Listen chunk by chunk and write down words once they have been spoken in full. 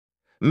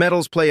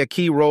Metals play a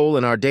key role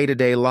in our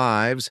day-to-day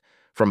lives,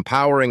 from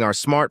powering our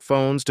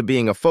smartphones to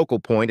being a focal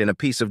point in a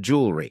piece of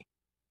jewelry.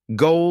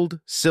 Gold,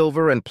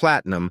 silver, and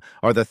platinum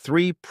are the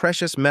three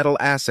precious metal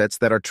assets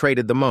that are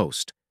traded the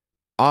most.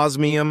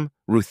 Osmium,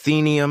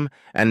 ruthenium,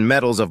 and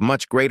metals of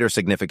much greater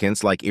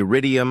significance like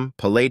iridium,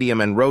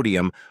 palladium, and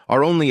rhodium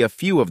are only a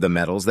few of the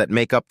metals that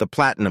make up the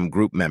platinum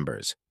group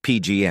members,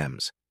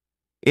 PGMs.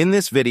 In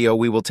this video,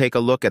 we will take a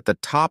look at the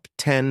top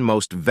 10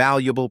 most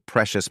valuable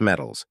precious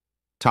metals.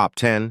 Top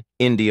 10,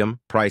 indium,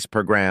 price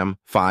per gram,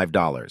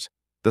 $5.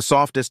 The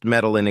softest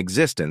metal in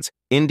existence,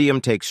 indium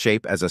takes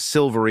shape as a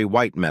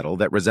silvery-white metal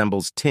that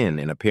resembles tin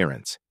in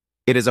appearance.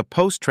 It is a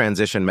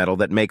post-transition metal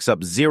that makes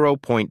up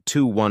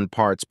 0.21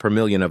 parts per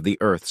million of the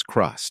Earth's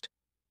crust.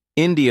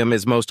 Indium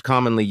is most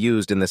commonly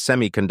used in the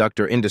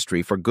semiconductor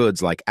industry for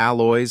goods like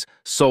alloys,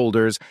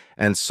 solders,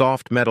 and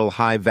soft metal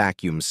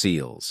high-vacuum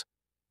seals.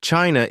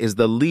 China is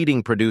the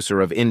leading producer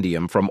of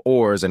indium from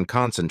ores and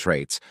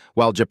concentrates,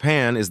 while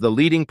Japan is the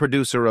leading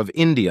producer of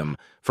indium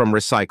from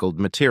recycled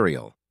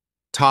material.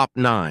 Top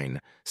 9.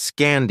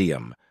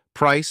 Scandium,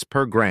 price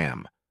per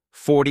gram,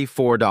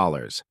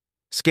 $44.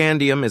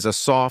 Scandium is a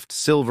soft,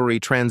 silvery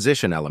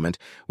transition element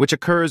which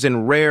occurs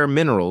in rare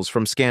minerals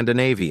from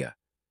Scandinavia.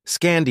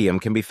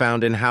 Scandium can be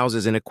found in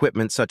houses and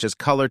equipment such as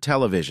color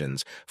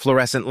televisions,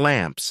 fluorescent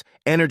lamps,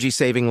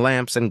 energy-saving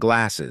lamps, and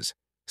glasses.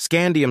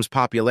 Scandium's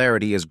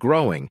popularity is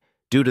growing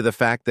due to the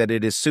fact that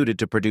it is suited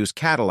to produce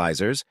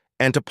catalyzers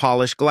and to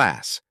polish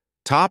glass.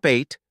 Top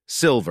 8.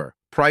 Silver,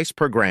 price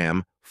per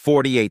gram,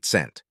 48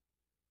 cents.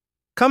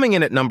 Coming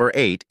in at number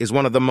 8 is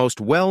one of the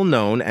most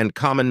well-known and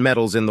common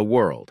metals in the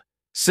world.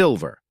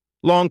 Silver.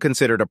 Long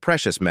considered a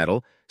precious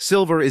metal,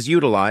 silver is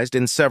utilized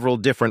in several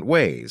different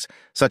ways,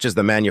 such as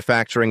the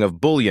manufacturing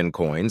of bullion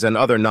coins and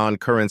other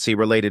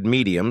non-currency-related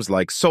mediums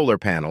like solar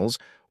panels,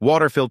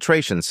 water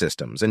filtration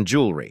systems, and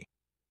jewelry.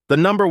 The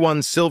number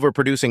one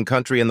silver-producing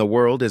country in the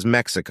world is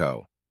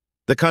Mexico.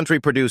 The country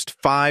produced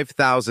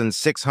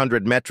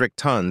 5,600 metric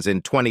tons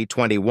in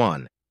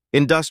 2021.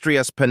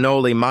 Industrias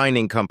Pinole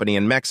Mining Company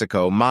in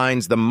Mexico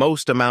mines the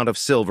most amount of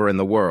silver in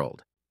the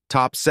world.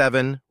 Top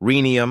 7,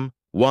 rhodium,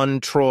 1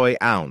 troy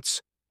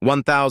ounce,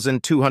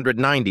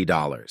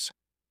 $1,290.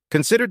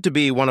 Considered to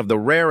be one of the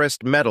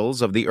rarest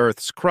metals of the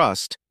Earth's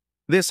crust,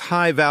 this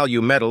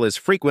high-value metal is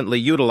frequently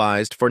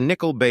utilized for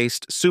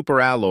nickel-based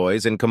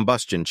superalloys in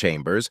combustion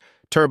chambers,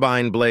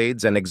 turbine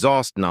blades, and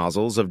exhaust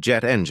nozzles of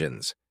jet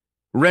engines.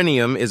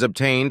 Rhenium is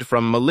obtained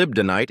from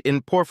molybdenite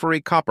in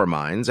porphyry copper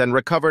mines and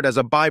recovered as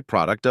a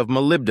byproduct of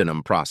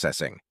molybdenum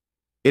processing.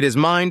 It is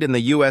mined in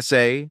the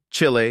USA,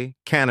 Chile,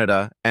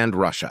 Canada, and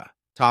Russia.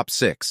 Top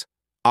 6.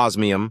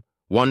 Osmium,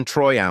 1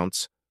 troy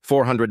ounce,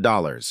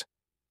 $400.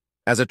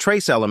 As a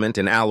trace element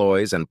in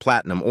alloys and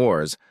platinum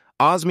ores,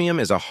 osmium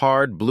is a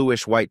hard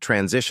bluish-white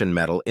transition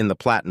metal in the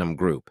platinum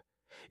group.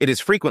 It is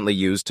frequently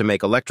used to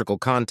make electrical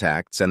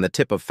contacts and the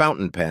tip of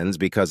fountain pens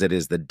because it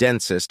is the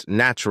densest,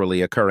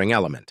 naturally occurring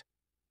element.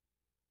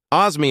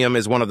 Osmium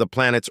is one of the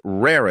planet's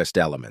rarest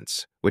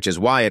elements, which is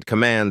why it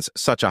commands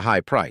such a high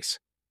price.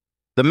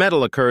 The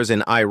metal occurs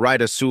in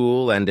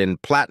iridium and in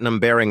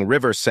platinum-bearing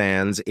river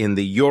sands in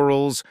the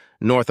Urals,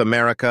 North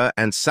America,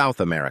 and South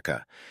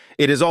America.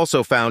 It is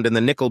also found in the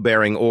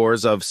nickel-bearing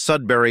ores of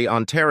Sudbury,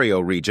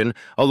 Ontario region,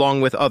 along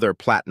with other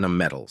platinum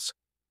metals.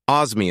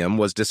 Osmium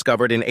was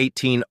discovered in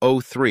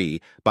 1803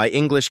 by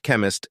English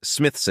chemist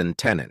Smithson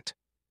Tennant.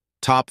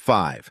 Top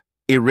 5.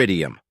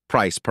 Iridium,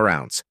 price per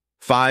ounce,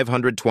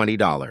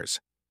 $520.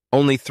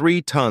 Only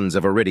 3 tons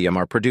of iridium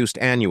are produced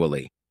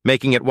annually,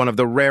 making it one of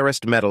the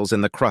rarest metals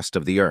in the crust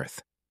of the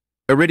Earth.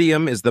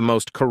 Iridium is the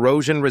most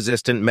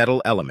corrosion-resistant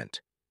metal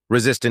element,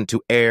 resistant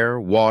to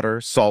air, water,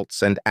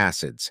 salts, and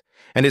acids,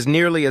 and is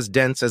nearly as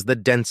dense as the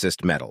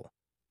densest metal.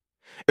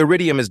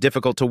 Iridium is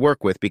difficult to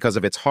work with because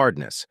of its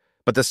hardness,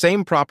 but the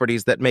same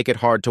properties that make it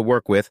hard to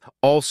work with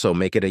also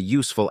make it a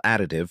useful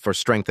additive for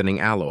strengthening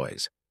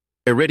alloys.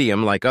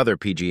 Iridium, like other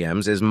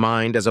PGMs, is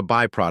mined as a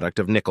byproduct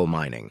of nickel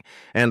mining,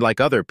 and like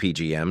other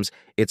PGMs,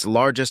 its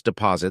largest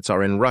deposits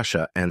are in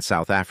Russia and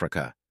South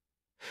Africa.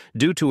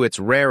 Due to its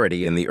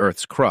rarity in the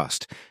Earth's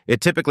crust,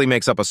 it typically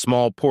makes up a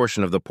small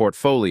portion of the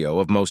portfolio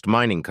of most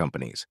mining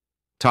companies.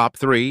 Top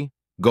 3,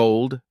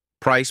 gold,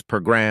 price per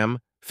gram,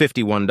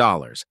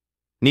 $51.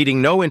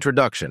 Needing no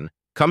introduction,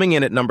 coming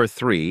in at number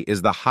 3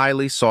 is the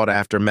highly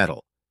sought-after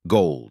metal,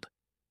 gold.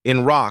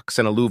 In rocks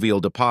and alluvial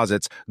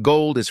deposits,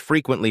 gold is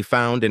frequently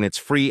found in its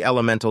free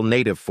elemental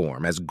native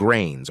form as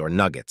grains or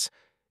nuggets.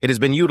 It has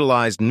been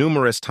utilized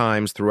numerous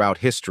times throughout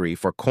history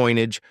for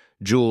coinage,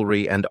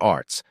 jewelry, and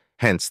arts,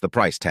 hence the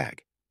price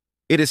tag.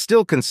 It is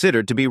still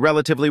considered to be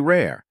relatively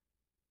rare.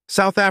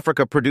 South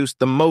Africa produced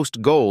the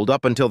most gold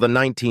up until the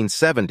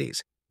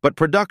 1970s, but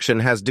production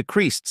has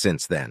decreased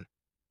since then.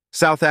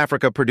 South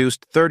Africa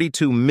produced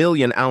 32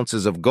 million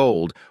ounces of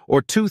gold,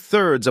 or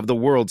 2/3 of the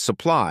world's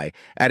supply,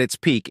 at its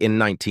peak in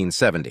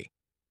 1970.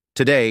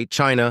 Today,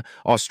 China,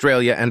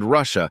 Australia, and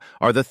Russia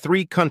are the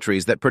 3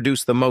 countries that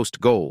produce the most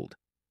gold.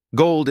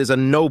 Gold is a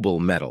noble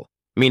metal,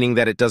 meaning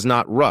that it does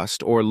not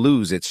rust or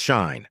lose its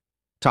shine.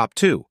 Top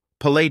 2,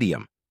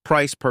 palladium,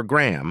 Price per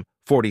gram,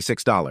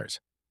 $46.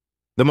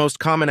 The most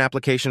common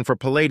application for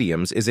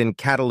palladiums is in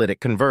catalytic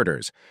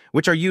converters,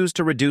 which are used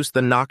to reduce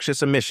the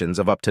noxious emissions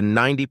of up to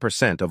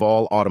 90% of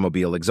all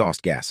automobile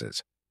exhaust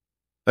gases.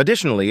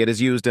 Additionally, it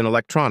is used in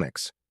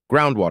electronics,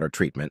 groundwater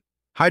treatment,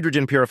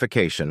 hydrogen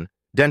purification,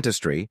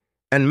 dentistry,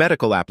 and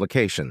medical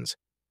applications,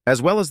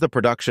 as well as the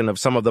production of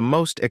some of the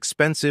most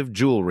expensive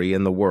jewelry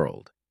in the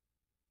world.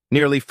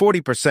 Nearly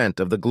 40%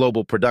 of the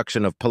global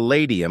production of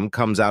palladium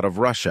comes out of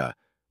Russia,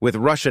 with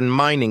Russian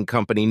mining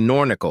company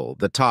Nornickel,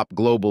 the top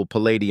global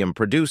palladium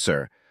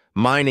producer,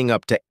 mining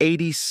up to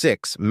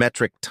 86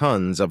 metric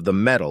tons of the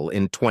metal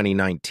in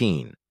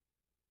 2019.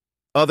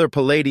 Other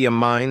palladium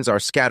mines are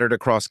scattered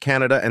across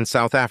Canada and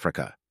South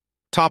Africa.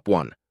 Top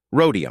 1,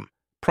 rhodium,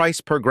 price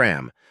per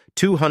gram,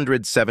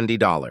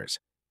 $270.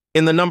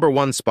 In the number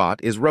 1 spot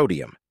is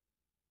rhodium.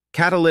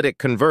 Catalytic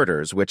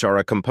converters, which are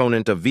a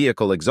component of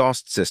vehicle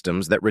exhaust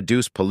systems that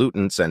reduce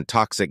pollutants and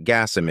toxic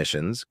gas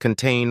emissions,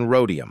 contain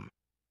rhodium.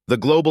 The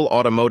global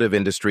automotive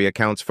industry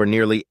accounts for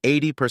nearly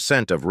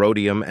 80% of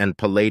rhodium and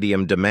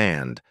palladium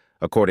demand,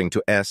 according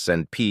to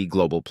S&P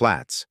Global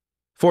Platts.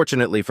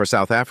 Fortunately for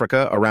South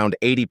Africa, around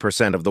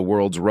 80% of the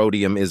world's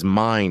rhodium is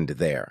mined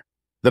there.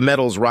 The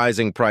metal's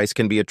rising price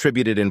can be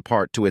attributed in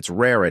part to its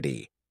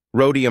rarity.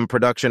 Rhodium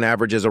production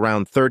averages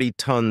around 30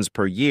 tons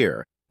per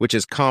year, which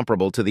is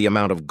comparable to the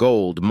amount of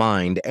gold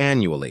mined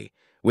annually,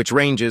 which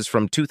ranges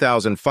from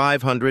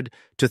 2,500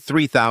 to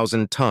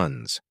 3,000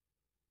 tons.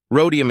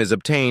 Rhodium is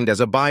obtained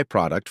as a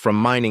byproduct from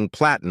mining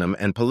platinum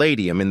and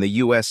palladium in the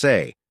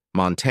USA,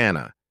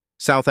 Montana,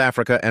 South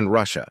Africa, and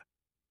Russia.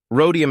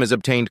 Rhodium is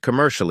obtained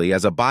commercially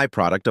as a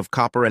byproduct of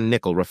copper and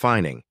nickel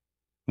refining.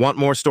 Want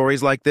more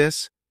stories like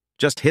this?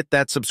 Just hit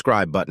that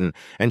subscribe button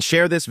and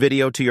share this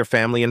video to your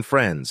family and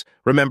friends.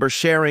 Remember,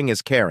 sharing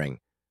is caring.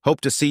 Hope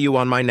to see you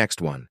on my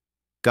next one.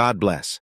 God bless.